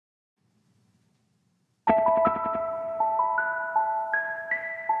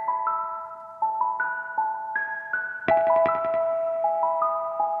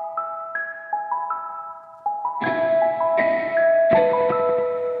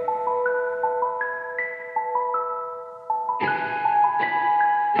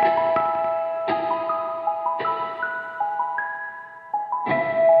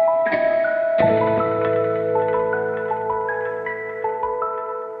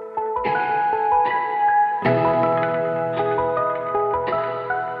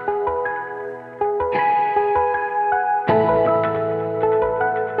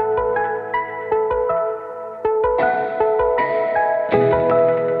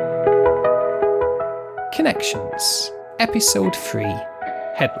Connections, Episode 3,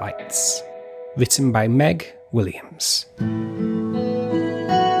 Headlights, written by Meg Williams.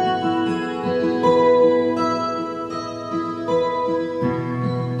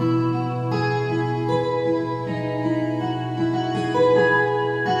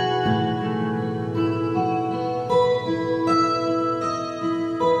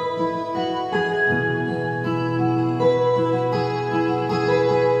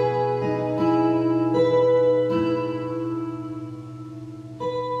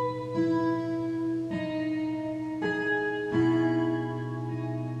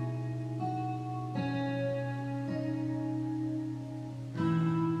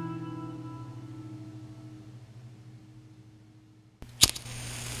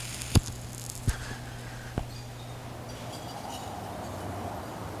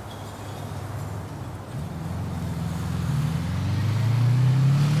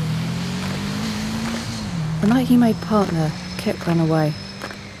 The night he made partner, Kit ran away.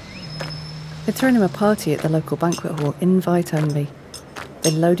 They'd thrown him a party at the local banquet hall, invite only.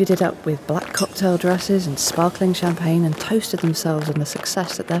 They loaded it up with black cocktail dresses and sparkling champagne and toasted themselves on the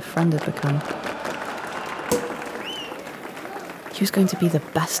success that their friend had become. He was going to be the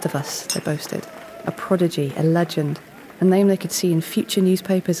best of us, they boasted. A prodigy, a legend, a name they could see in future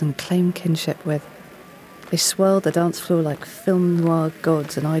newspapers and claim kinship with. They swirled the dance floor like film noir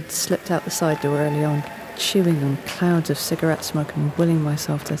gods, and I'd slipped out the side door early on, chewing on clouds of cigarette smoke and willing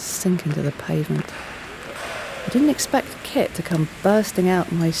myself to sink into the pavement. I didn't expect Kit to come bursting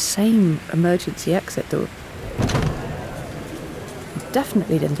out my same emergency exit door. I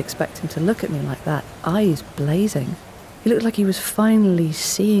definitely didn't expect him to look at me like that, eyes blazing. He looked like he was finally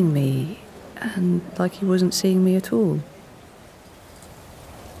seeing me, and like he wasn't seeing me at all.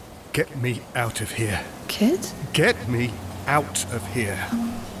 Get me out of here. Kit? Get me out of here.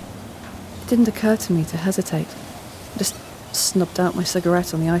 It didn't occur to me to hesitate. I just snubbed out my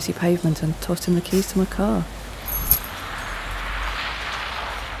cigarette on the icy pavement and tossed him the keys to my car.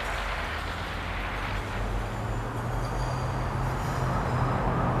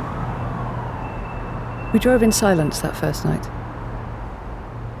 We drove in silence that first night.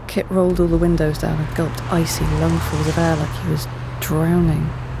 Kit rolled all the windows down and gulped icy lungfuls of air like he was drowning.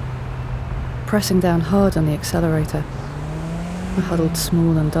 Pressing down hard on the accelerator, I huddled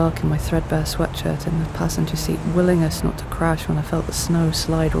small and dark in my threadbare sweatshirt in the passenger seat, willing us not to crash when I felt the snow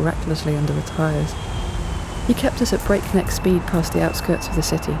slide recklessly under the tyres. He kept us at breakneck speed past the outskirts of the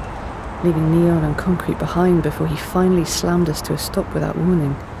city, leaving neon and concrete behind before he finally slammed us to a stop without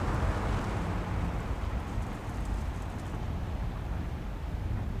warning.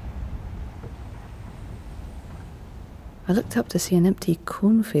 I looked up to see an empty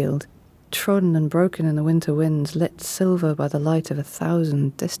cornfield, trodden and broken in the winter winds, lit silver by the light of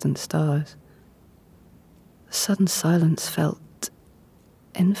 1,000 distant stars. The sudden silence felt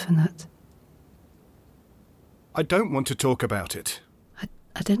infinite. I don't want to talk about it.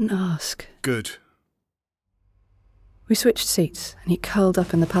 I didn't ask. Good. We switched seats, and he curled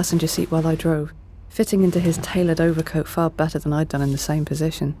up in the passenger seat while I drove, fitting into his tailored overcoat far better than I'd done in the same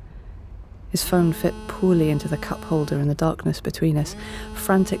position. His phone fit poorly into the cup holder in the darkness between us,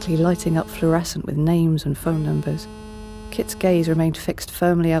 frantically lighting up fluorescent with names and phone numbers. Kit's gaze remained fixed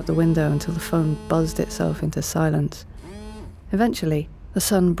firmly out the window until the phone buzzed itself into silence. Eventually, the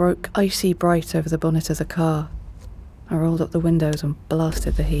sun broke icy bright over the bonnet of the car. I rolled up the windows and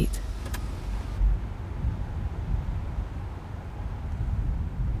blasted the heat.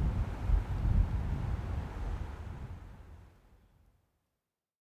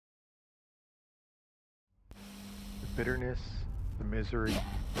 Bitterness, the misery,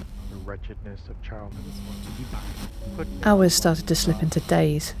 the wretchedness of childhood. Hours started to slip into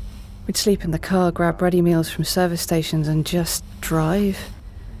days. We'd sleep in the car, grab ready meals from service stations and just drive.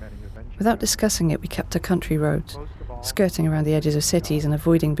 Without discussing it, we kept to country roads, skirting around the edges of cities and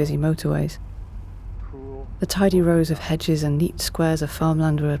avoiding busy motorways. The tidy rows of hedges and neat squares of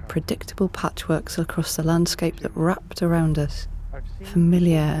farmland were predictable patchworks across the landscape that wrapped around us,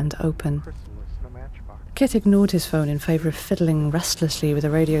 familiar and open. Kit ignored his phone in favour of fiddling restlessly with a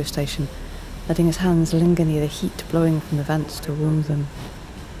radio station, letting his hands linger near the heat blowing from the vents to warm them.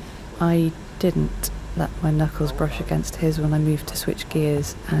 I didn't let my knuckles brush against his when I moved to switch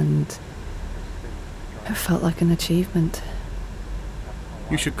gears, and it felt like an achievement.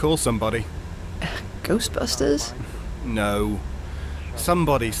 You should call somebody. Ghostbusters? No.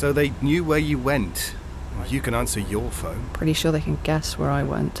 Somebody, so they knew where you went. You can answer your phone. Pretty sure they can guess where I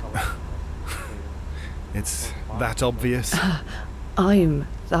went. It's that obvious. I'm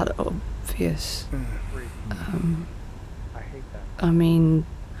that obvious. I mean,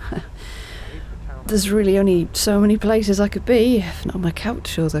 There's really only so many places I could be, if not my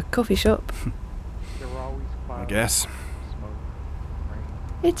couch or the coffee shop. There were always I clouds, guess. smoke, rain,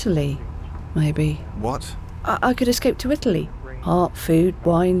 Italy, maybe. What? I could escape to Italy. Art, food,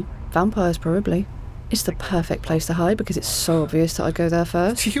 wine, vampires probably. It's the perfect place to hide because it's so obvious that I'd go there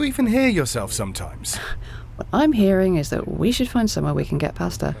first. Do you even hear yourself sometimes? What I'm hearing is that we should find somewhere we can get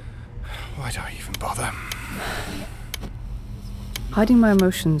past her. Why do I even bother? Hiding my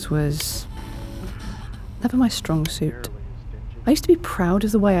emotions was never my strong suit. barely as dingy. I used to be proud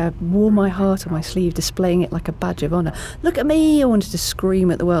of the way I wore my heart on my sleeve, displaying it like a badge of honour. Look at me! I wanted to scream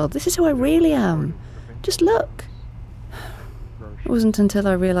at the world. This is who I really am. Just look. It wasn't until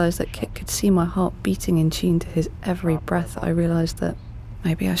I realised that Kit could see my heart beating in tune to his every breath that I realised that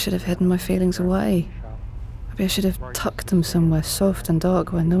maybe I should have hidden my feelings away. Maybe I should have tucked them somewhere soft and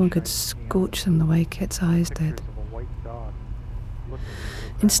dark where no one could scorch them the way Kit's eyes did. Pictures of a white dog looking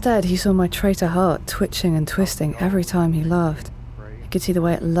into the Instead, he saw my traitor heart twitching and twisting every time he laughed. gray He could see the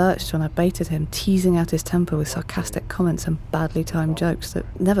way it lurched when I baited him, teasing out his temper with sarcastic comments and badly timed jokes that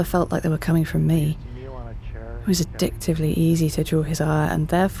never felt like they were coming from me. meal on a chair. It was addictively easy to draw his ire and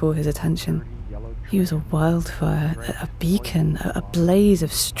therefore his attention. Dirty yellow He was a wildfire, a beacon, a blaze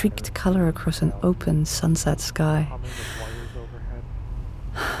of streaked colour across an open sunset sky. humming with wires overhead.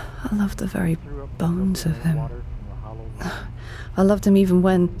 I loved the very Threw up bones of him. water from the hollow I loved him even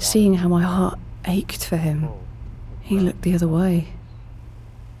when, seeing how my heart ached for him, full of he brown looked the other way.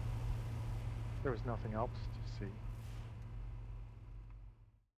 There was nothing else to see.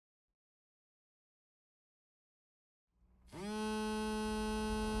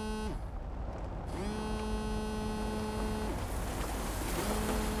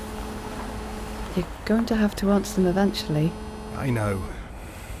 You're going to have to answer them eventually. I know.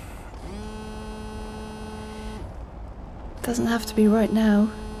 Doesn't have to be right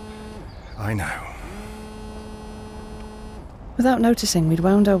now. I know. Without noticing, we'd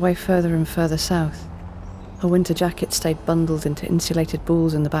wound our way further and further south. A winter jacket stayed bundled into insulated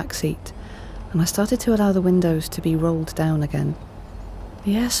balls in the back seat, and I started to allow the windows to be rolled down again.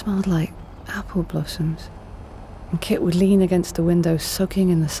 The air smelled like apple blossoms, and Kit would lean against the window, soaking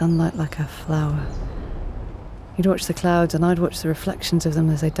in the sunlight like a flower. He'd watch the clouds, and I'd watch the reflections of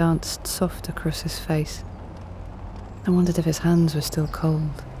them as they danced soft across his face. I wondered if his hands were still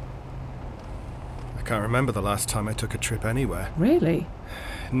cold. I can't remember the last time I took a trip anywhere. Really?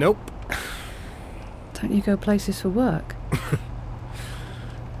 Nope. Don't you go places for work?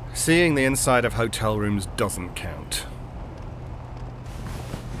 Seeing the inside of hotel rooms doesn't count.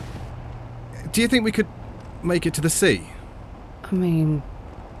 Do you think we could make it to the sea? I mean,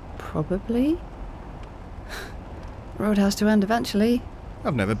 probably. Road has to end eventually.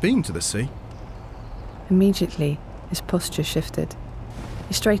 I've never been to the sea. Immediately, his posture shifted.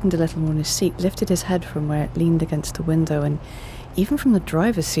 He straightened a little on his seat, lifted his head from where it leaned against the window, and even from the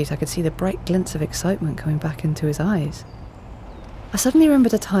driver's seat I could see the bright glints of excitement coming back into his eyes. I suddenly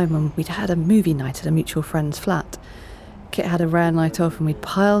remembered a time when we'd had a movie night at a mutual friend's flat. Kit had a rare night off and we'd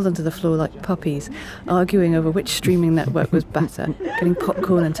piled onto the floor like puppies, arguing over which streaming network was better, getting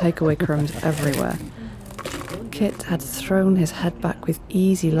popcorn and takeaway crumbs everywhere. Kit had thrown his head back with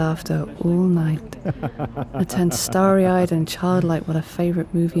easy laughter all night. I turned starry-eyed and childlike when a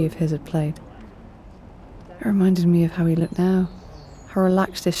favourite movie of his had played. It reminded me of how he looked now, how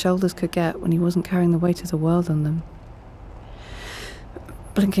relaxed his shoulders could get when he wasn't carrying the weight of the world on them.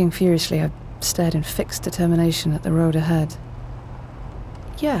 Blinking furiously, I stared in fixed determination at the road ahead.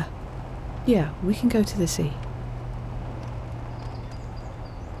 Yeah, we can go to the sea.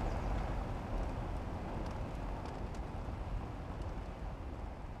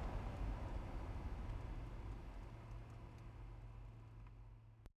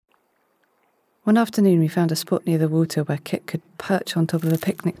 One afternoon we found a spot near the water where Kit could perch on top of a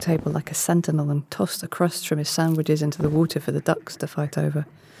picnic table like a sentinel and toss the crusts from his sandwiches into the water for the ducks to fight over.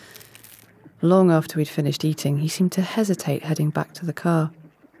 Long after we'd finished eating, he seemed to hesitate heading back to the car.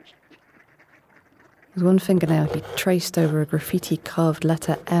 With one fingernail he traced over a graffiti-carved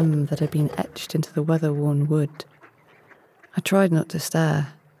letter M that had been etched into the weather-worn wood. I tried not to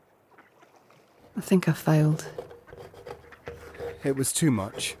stare. I think I failed. It was too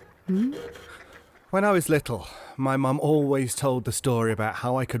much. When I was little, my mum always told the story about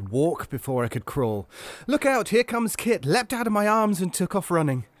how I could walk before I could crawl. Look out, here comes Kit, leapt out of my arms and took off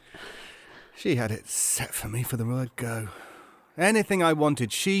running. She had it set for me for the word go. Anything I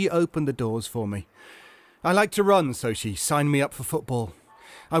wanted, she opened the doors for me. I liked to run, so she signed me up for football.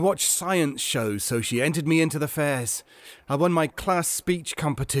 I watched science shows, so she entered me into the fairs. I won my class speech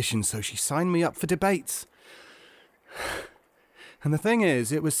competition, so she signed me up for debates. And the thing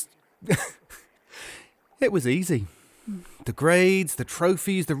is, it was It was easy. The grades, the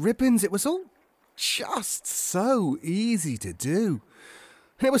trophies, the ribbons, it was all just so easy to do.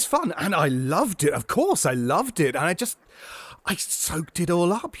 And it was fun, and I loved it. Of course, I loved it. And I soaked it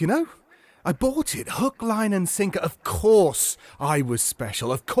all up, you know? I bought it, hook, line, and sinker. Of course I was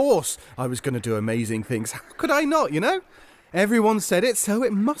special. Of course I was going to do amazing things. How could I not, you know? Everyone said it, so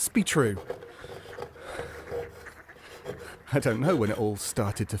it must be true. I don't know when it all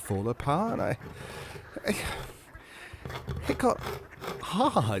started to fall apart. It got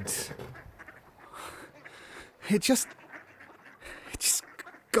hard. It just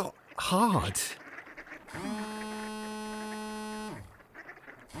got hard.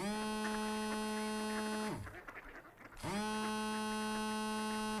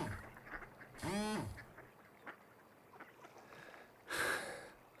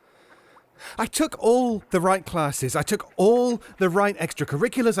 I took all the right classes, I took all the right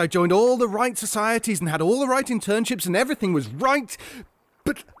extracurriculars, I joined all the right societies and had all the right internships and everything was right,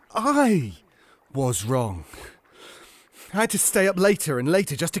 but I was wrong. I had to stay up later and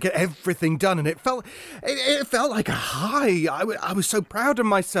later just to get everything done, and it felt like a high. I was so proud of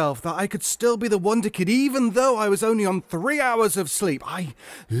myself that I could still be the wonder kid even though I was only on 3 hours of sleep. I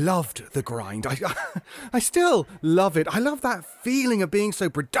loved the grind. I still love it. I love that feeling of being so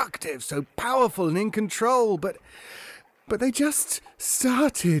productive, so powerful and in control, but they just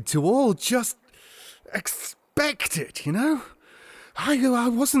started to all just expect it, you know? I'm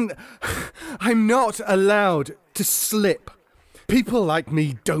not allowed to slip. People like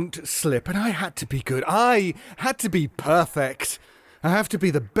me don't slip, and I had to be good. I had to be perfect. I have to be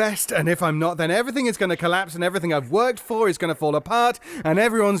the best, and if I'm not, then everything is going to collapse, and everything I've worked for is going to fall apart, and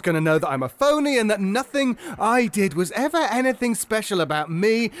everyone's going to know that I'm a phony, and that nothing I did was ever anything special about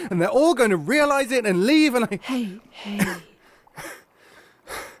me, and they're all going to realize it and leave, and Hey.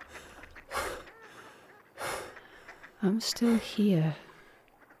 I'm still here.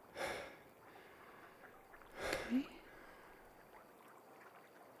 Okay.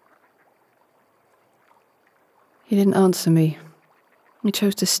 He didn't answer me. He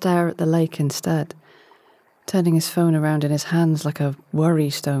chose to stare at the lake instead, turning his phone around in his hands like a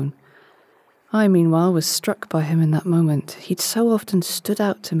worry stone. I, meanwhile, was struck by him in that moment. He'd so often stood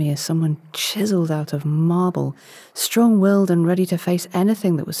out to me as someone chiseled out of marble, strong-willed and ready to face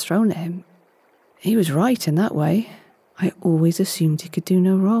anything that was thrown at him. He was right in that way. I always assumed he could do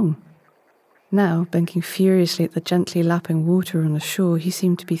no wrong. Now, blinking furiously at the gently lapping water on the shore, he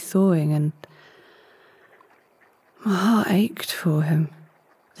seemed to be thawing, and my heart ached for him.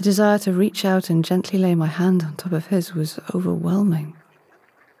 The desire to reach out and gently lay my hand on top of his was overwhelming.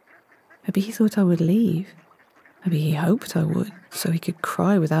 Maybe he thought I would leave. Maybe he hoped I would, so he could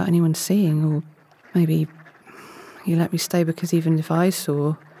cry without anyone seeing, or maybe he let me stay because even if I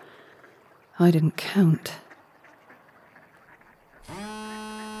saw, I didn't count.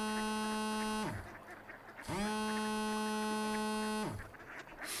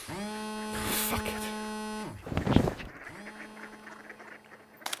 fuck it.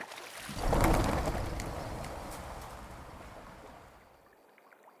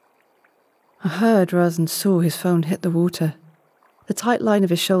 I heard rather than saw his phone hit the water. The tight line of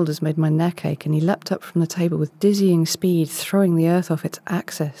his shoulders made my neck ache, and he leapt up from the table with dizzying speed, throwing the earth off its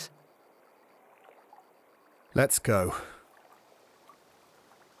axis. Let's go.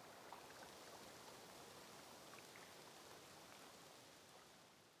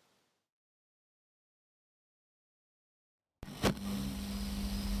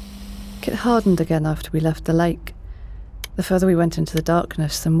 It hardened again after we left the lake. The further we went into the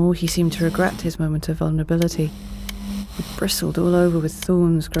darkness, the more he seemed to regret his moment of vulnerability. He bristled all over with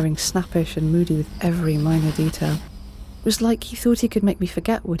thorns, growing snappish and moody with every minor detail. It was like he thought he could make me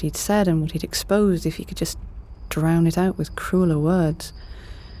forget what he'd said and what he'd exposed if he could just drown it out with crueler words.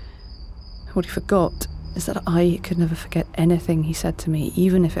 What he forgot is that I could never forget anything he said to me,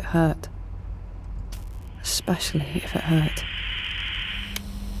 even if it hurt. Especially if it hurt.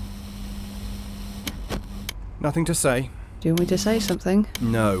 Nothing to say. Do you want me to say something?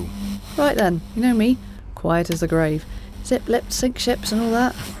 No. Right then, you know me, quiet as the grave. Zip-lipped, sink ships and all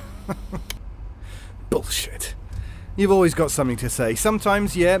that. Bullshit. You've always got something to say.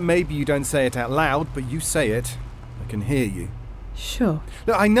 Sometimes, yeah, maybe you don't say it out loud, but you say it. I can hear you. Sure.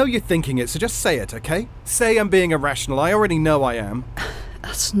 Look, I know you're thinking it, so just say it, okay? Say I'm being irrational. I already know I am.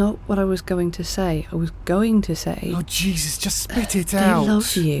 That's not what I was going to say. I was going to say... Oh, Jesus, just spit it out. They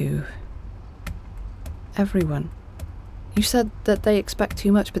love you. Everyone. You said that they expect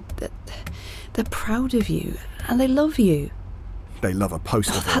too much, but they're proud of you, and they love you. They love a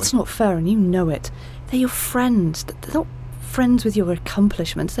poster boy. That's not fair, and you know it. They're your friends. They're not friends with your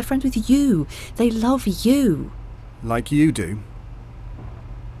accomplishments. They're friends with you. They love you. Like you do.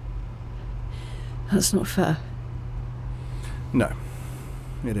 That's not fair. No,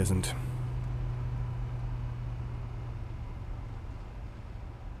 it isn't.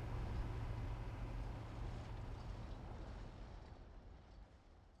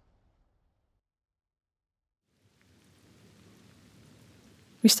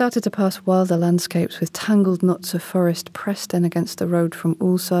 We started to pass wilder landscapes with tangled knots of forest pressed in against the road from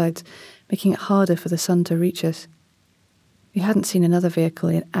all sides, making it harder for the sun to reach us. We hadn't seen another vehicle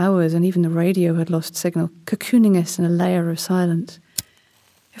in hours, and even the radio had lost signal, cocooning us in a layer of silence.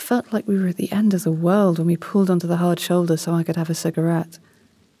 It felt like we were at the end of the world when we pulled onto the hard shoulder so I could have a cigarette.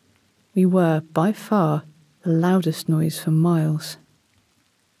 We were, by far, the loudest noise for miles.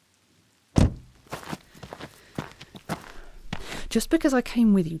 Just because I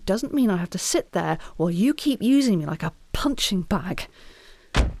came with you doesn't mean I have to sit there while you keep using me like a punching bag.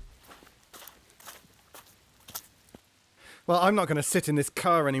 Well, I'm not going to sit in this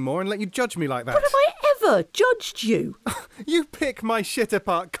car anymore and let you judge me like that. When have I ever judged you? You pick my shit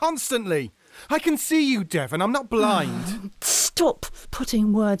apart constantly. I can see you, Devon. I'm not blind. Stop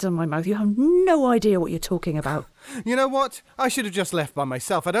putting words in my mouth. You have no idea what you're talking about. You know what? I should have just left by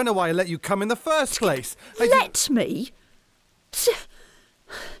myself. I don't know why I let you come in the first place. Let me?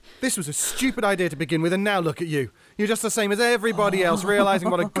 This was a stupid idea to begin with, and now look at you. You're just the same as everybody else, realising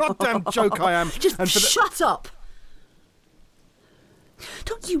what a goddamn joke I am. Just shut up!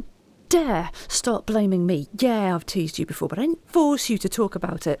 Don't you dare start blaming me. Yeah, I've teased you before, but I didn't force you to talk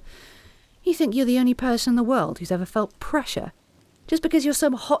about it. You think you're the only person in the world who's ever felt pressure? Just because you're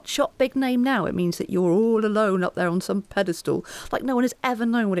some hotshot big name now, it means that you're all alone up there on some pedestal, like no one has ever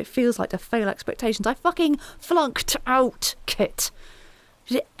known what it feels like to fail expectations. I fucking flunked out, Kit.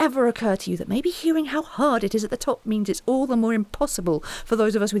 Did it ever occur to you that maybe hearing how hard it is at the top means it's all the more impossible for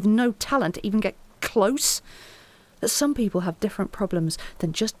those of us with no talent to even get close? That some people have different problems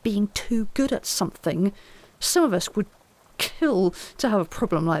than just being too good at something. Some of us would kill to have a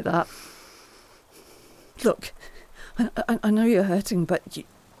problem like that. Look, I know you're hurting, but you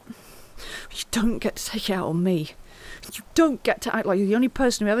don't get to take it out on me. You don't get to act like you're the only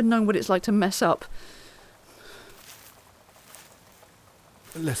person who ever known what it's like to mess up.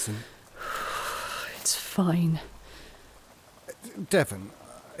 Listen. It's fine. Devon.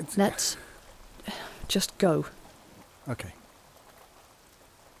 Let's just go. Okay.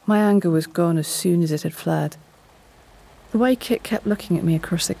 My anger was gone as soon as it had flared. The way Kit kept looking at me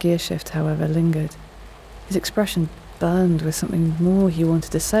across the gear shift, however, lingered. His expression burned with something more he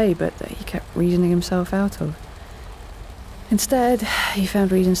wanted to say, but that he kept reasoning himself out of. Instead, he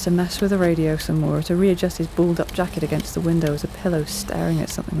found reasons to mess with the radio some more, to readjust his balled-up jacket against the window as a pillow staring at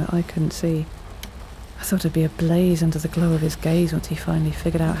something that I couldn't see. I thought it'd be ablaze under the glow of his gaze once he finally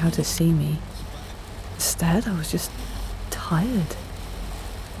figured out how to see me. Instead, I was just tired.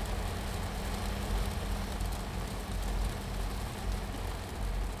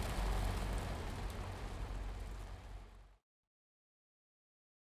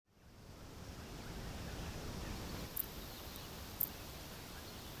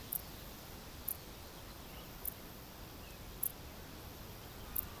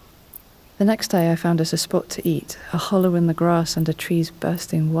 The next day I found us a spot to eat, a hollow in the grass under trees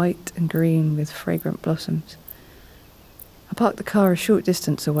bursting white and green with fragrant blossoms. I parked the car a short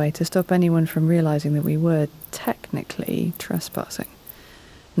distance away to stop anyone from realising that we were technically trespassing,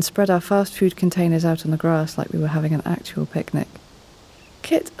 and spread our fast food containers out on the grass like we were having an actual picnic.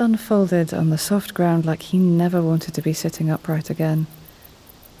 Kit unfolded on the soft ground like he never wanted to be sitting upright again.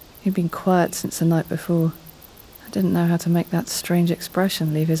 He'd been quiet since the night before. I didn't know how to make that strange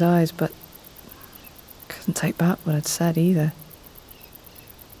expression leave his eyes, but couldn't take back what I'd said either.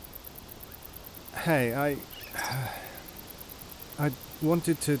 Hey, I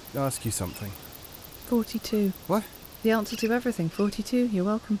wanted to ask you something. 42. What? The answer to everything. 42. You're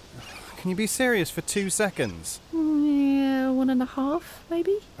welcome. Can you be serious for 2 seconds? Yeah, 1.5,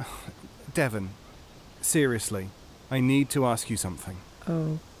 maybe? Devon, seriously, I need to ask you something.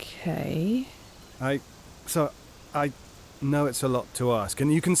 Okay. I know it's a lot to ask,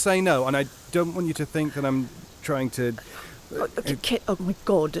 and you can say no, and I don't want you to think that I'm trying to... Kit, oh my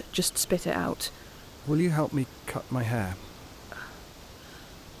God, just spit it out. Will you help me cut my hair?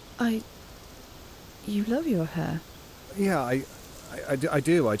 You love your hair. Yeah, I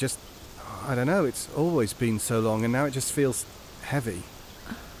do. I don't know, it's always been so long, and now it just feels heavy.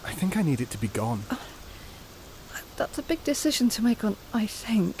 I think I need it to be gone. That's a big decision to make on, I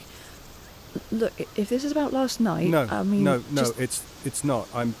think. Look, if this is about last night, No, I mean... no, it's not.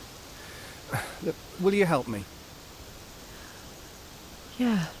 Look, will you help me?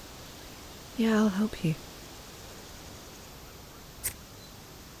 Yeah. Yeah, I'll help you.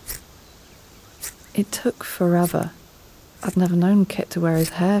 It took forever. I'd never known Kit to wear his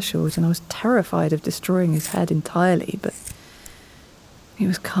hair short, and I was terrified of destroying his head entirely, but he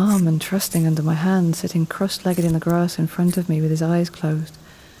was calm and trusting under my hand, sitting cross-legged in the grass in front of me with his eyes closed,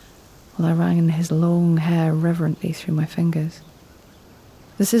 while I ran his long hair reverently through my fingers.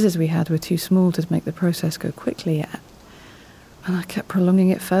 The scissors we had were too small to make the process go quickly, and I kept prolonging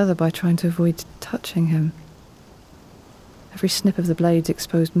it further by trying to avoid touching him. Every snip of the blades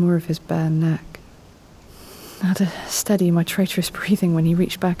exposed more of his bare neck. I had to steady my traitorous breathing when he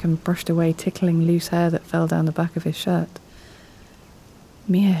reached back and brushed away tickling loose hair that fell down the back of his shirt.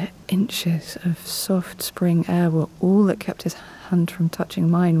 Mere inches of soft spring air were all that kept his hand from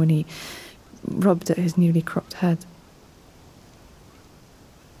touching mine when he rubbed at his newly cropped head.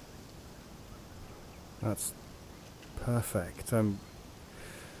 That's perfect.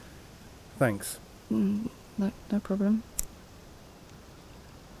 Thanks. No problem.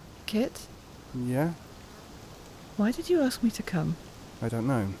 Kit, Yeah? why did you ask me to come? I don't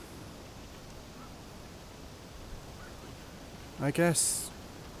know. I guess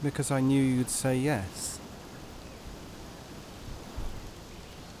because I knew you'd say yes.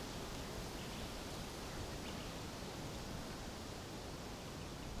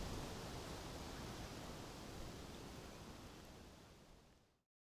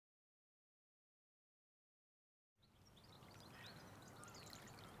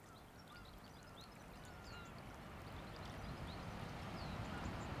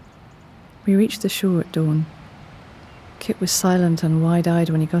 We reached the shore at dawn. Kit was silent and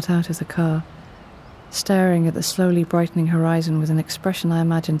wide-eyed when he got out of the car, staring at the slowly brightening horizon with an expression I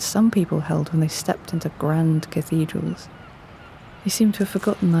imagined some people held when they stepped into grand cathedrals. He seemed to have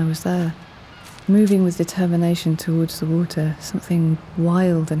forgotten I was there, moving with determination towards the water, something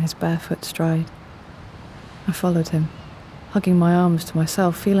wild in his barefoot stride. I followed him, hugging my arms to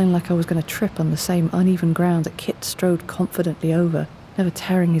myself, feeling like I was going to trip on the same uneven ground that Kit strode confidently over, never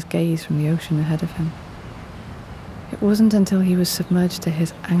tearing his gaze from the ocean ahead of him. It wasn't until he was submerged to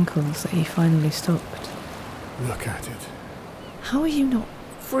his ankles that he finally stopped. Look at it. How are you not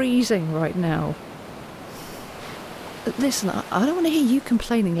freezing right now? Listen, I don't want to hear you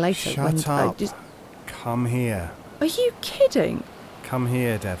complaining later. Shut up. Come here. Are you kidding? Come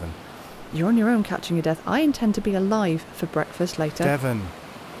here, Devon. You're on your own catching your death. I intend to be alive for breakfast later. Devon,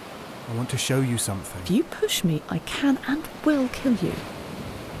 I want to show you something. If you push me, I can and will kill you.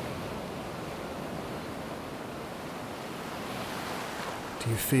 Do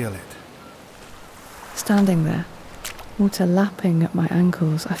you feel it? Standing there, water lapping at my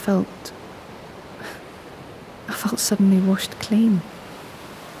ankles, I felt suddenly washed clean.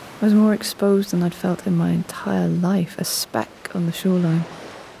 I was more exposed than I'd felt in my entire life, a speck on the shoreline,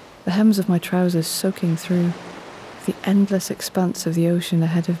 the hems of my trousers soaking through, the endless expanse of the ocean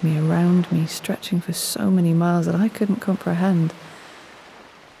ahead of me, around me, stretching for so many miles that I couldn't comprehend.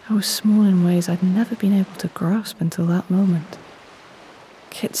 I was small in ways I'd never been able to grasp until that moment.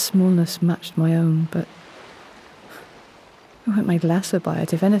 Kit's smallness matched my own, but we weren't made lesser by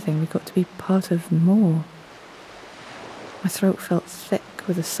it. If anything, we got to be part of more. My throat felt thick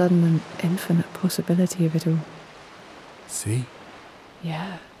with a sudden and infinite possibility of it all. See?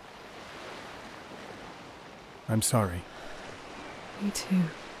 Yeah, I'm sorry. me too.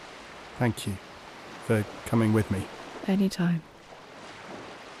 Thank you for coming with me. Anytime.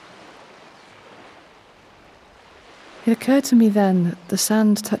 It occurred to me then that the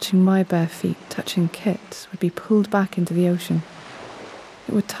sand touching my bare feet, touching Kit's, would be pulled back into the ocean.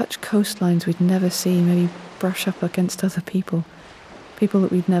 It would touch coastlines we'd never see, maybe brush up against other people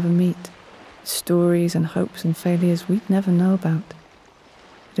that we'd never meet, stories and hopes and failures we'd never know about.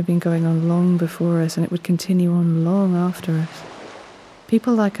 It had been going on long before us, and it would continue on long after us.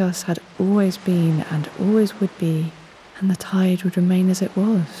 People like us had always been and always would be, and the tide would remain as it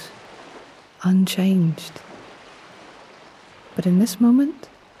was, unchanged. But in this moment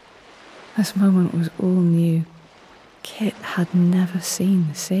was all new. Kit had never seen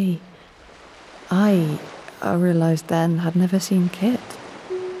the sea. I realised then, had never seen Kit.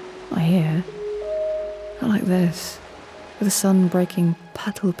 Not here. Not like this. With the sun breaking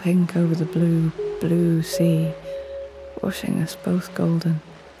petal pink over the blue, blue sea, washing us both golden.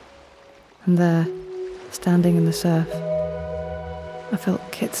 And there, standing in the surf, I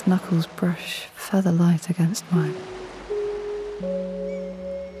felt Kit's knuckles brush feather light against mine.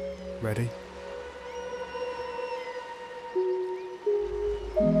 Ready?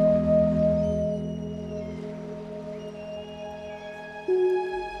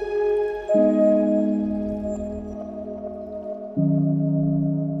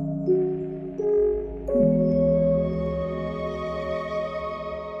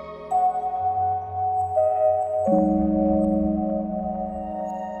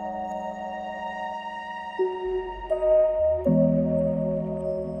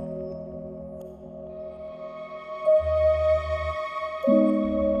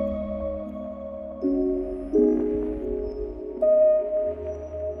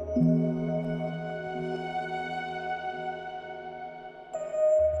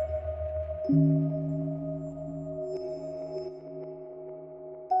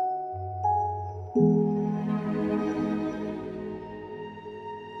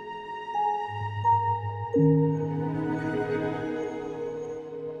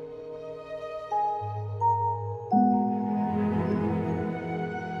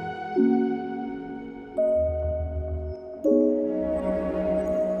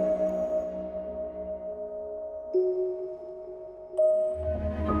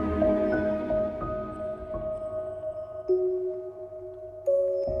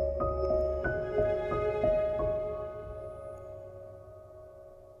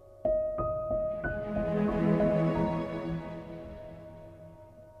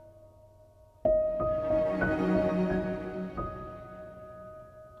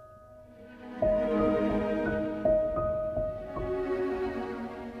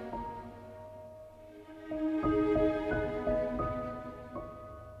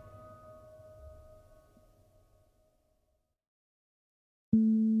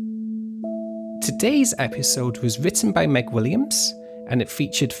 Today's episode was written by Meg Williams, and it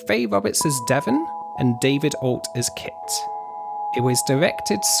featured Faye Roberts as Devon and David Alt as Kit. It was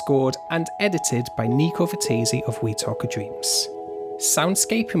directed, scored, and edited by Nico Vettese of We Talk of Dreams.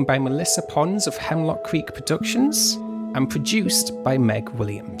 Soundscaping by Melissa Pons of Hemlock Creek Productions, and produced by Meg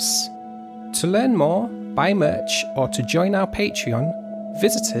Williams. To learn more, buy merch, or to join our Patreon,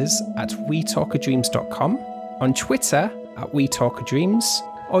 visit us at wetalkofdreams.com, on Twitter at wetalkofdreams,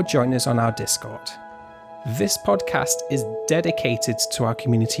 or join us on our Discord. This podcast is dedicated to our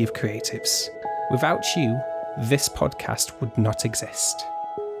community of creatives. Without you, this podcast would not exist.